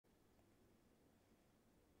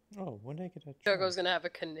Oh, when did I get a Choco's gonna have a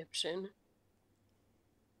conniption.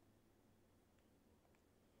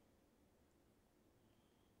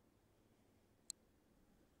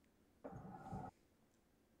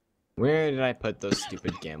 Where did I put those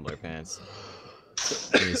stupid gambler pants?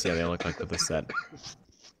 Let me see how they look like with the set.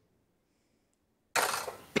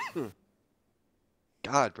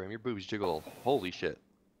 God, Bram, your boobs jiggle. Holy shit.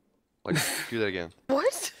 Like, do that again.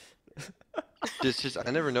 What?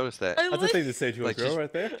 I never noticed that. That's a thing to say to a Like, girl just-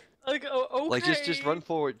 right there. Like, oh, okay. Like, just run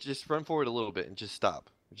forward. Just run forward a little bit and just stop.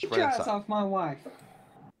 Just Get run your and ass stop. off my wife.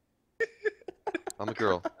 I'm a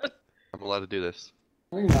girl. I'm allowed to do this.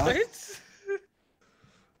 No, you're not. What?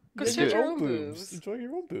 Go Enjoy search your own boobs. Enjoy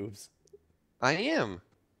your own boobs. I am.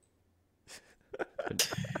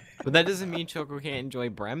 But that doesn't mean Choco can't enjoy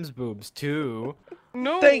Brem's boobs too.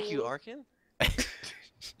 No. Thank you, Arkin.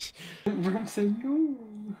 Bram said no.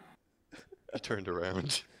 You turned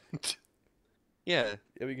around. Yeah,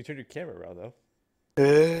 Yeah, we can turn your camera around though.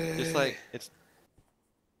 just like it's.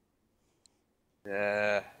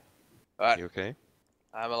 Yeah. What? You okay?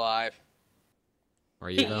 I'm alive. Are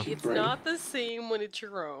you though? It's not the same when it's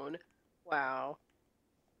your own. Wow.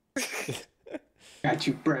 Got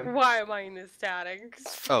you, Bram. Why am I in this static?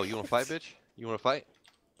 Oh, you want to fight, bitch? You want to fight?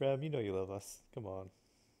 Bram, you know you love us. Come on.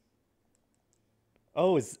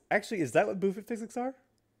 Oh, is that what move physics are?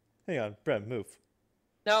 Hang on, Bram, move.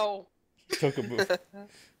 No. Choco, move.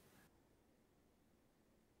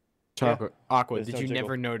 Choco, Aqua, There's did no you jiggle.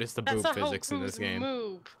 never notice the That's boob not physics how in this boobs game?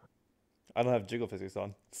 move. I don't have jiggle physics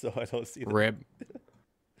on, so I don't see them. Rib.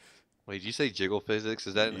 Wait, did you say jiggle physics?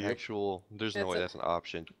 Is that an Yep. actual? There's no It's way a- that's an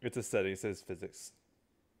option. It's a setting. It says physics.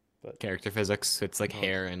 But Character physics. It's like Oh.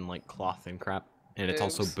 hair and like cloth and crap. And it's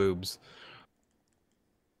also Boobs. boobs.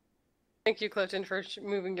 Thank you, Clifton, for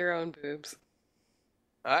moving your own boobs.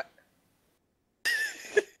 What?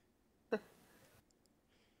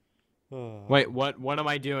 Wait, what am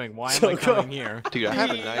I doing? Why am I Choco. coming here? Dude, I have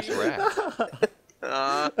a nice rack.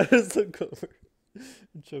 I just look over.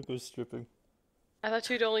 Choco's stripping. I thought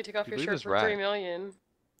you'd only take off You your believe shirt this for 3 rack? million.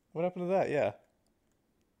 What happened to that? Yeah.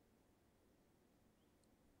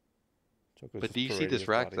 Choco's But just do you see parading this his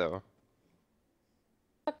rack body. though?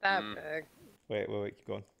 Not that Mm. big. Wait, keep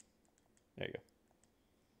going. There you go.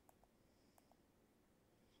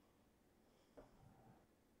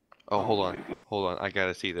 Oh, hold on. I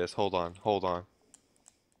gotta see this. Hold on. Choco.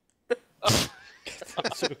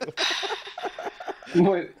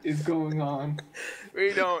 What is going on?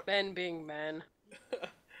 We don't. Men being men.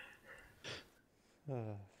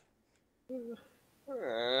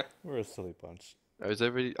 We're a silly bunch. Is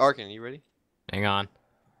everybody? Arkin, you ready? Hang on.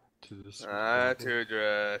 To this.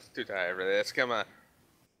 Too tired for this. Come on.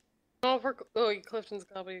 Oh, Clifton's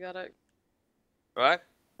probably got it. What?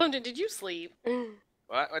 Clifton, did you sleep?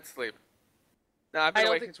 What? Let's sleep. No, I've I been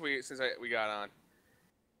don't awake since we got on.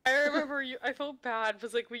 I remember you. I felt bad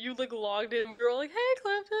because like when you like logged in, we were like, "Hey,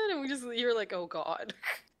 Clifton," and you were like, "Oh God."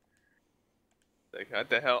 Like, what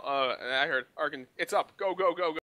the hell? Oh, and I heard Arkin. It's up. Go, go, go, go.